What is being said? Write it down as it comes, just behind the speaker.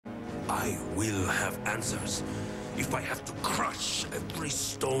I will have answers if I have to crush every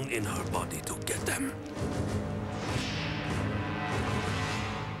stone in her body to get them.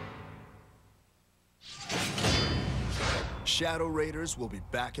 Shadow Raiders will be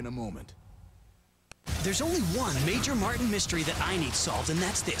back in a moment. There's only one major Martin mystery that I need solved, and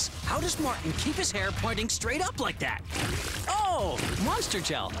that's this. How does Martin keep his hair pointing straight up like that? Oh, Monster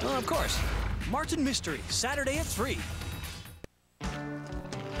Gel. Well, of course. Martin Mystery, Saturday at 3.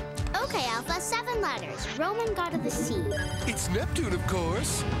 Okay, Alpha, 7 letters. Roman god of the sea. It's Neptune, of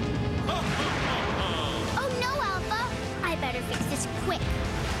course. Oh no, Alpha! I better fix this quick.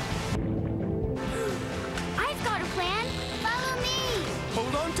 I've got a plan. Follow me.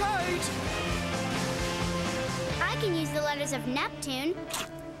 Hold on tight. I can use the letters of Neptune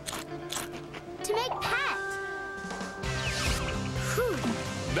to make pet. Whew.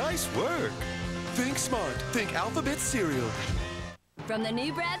 Nice work. Think smart. Think alphabet cereal. From the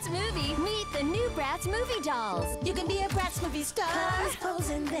new Bratz movie, meet the new Bratz movie dolls. You can be a Bratz movie star.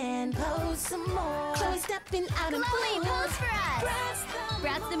 Pose and then pose some more. Chloe stepping out and Chloe, pose for us.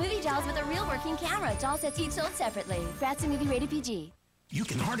 Bratz the movie dolls with a real working camera. Doll sets each sold separately. Bratz the movie rated PG. You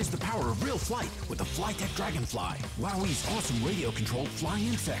can harness the power of real flight with the Flytech Dragonfly, WowWee's awesome radio-controlled flying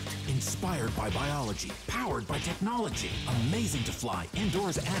insect. Inspired by biology, powered by technology. Amazing to fly,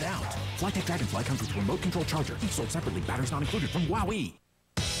 indoors and out. Flytech Dragonfly comes with remote control charger. Each sold separately, batteries not included from WowWee.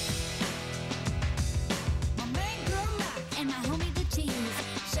 My main girl Mac and my homie the cheese.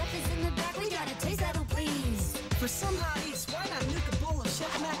 Chef is in the back, we gotta taste that'll please. For some hot eats, why not nuke a bowl of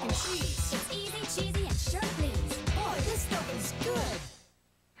Chef Mac and Cheese? It's easy, cheesy, and sure please. Boy, this stuff is good.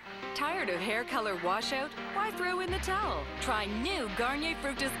 Tired of hair color washout? Why throw in the towel? Try new Garnier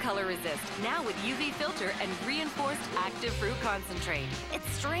Fructis Color Resist, now with UV filter and reinforced active fruit concentrate. It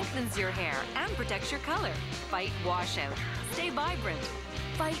strengthens your hair and protects your color. Fight washout. Stay vibrant.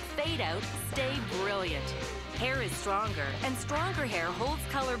 Fight fade out. Stay brilliant. Hair is stronger, and stronger hair holds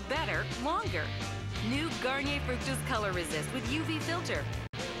color better, longer. New Garnier Fructis Color Resist with UV filter.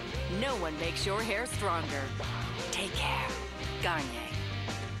 No one makes your hair stronger. Take care. Garnier.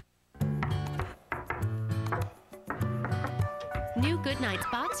 New Goodnight's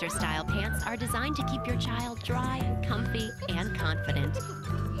boxer-style pants are designed to keep your child dry, comfy, and confident.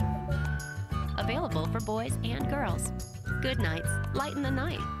 Available for boys and girls. Goodnights, lighten the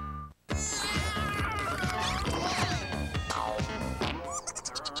night.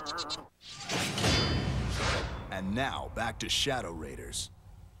 And now, back to Shadow Raiders.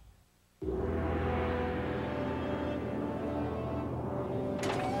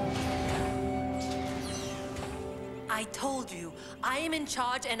 I told you, I am in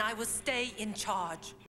charge and I will stay in charge.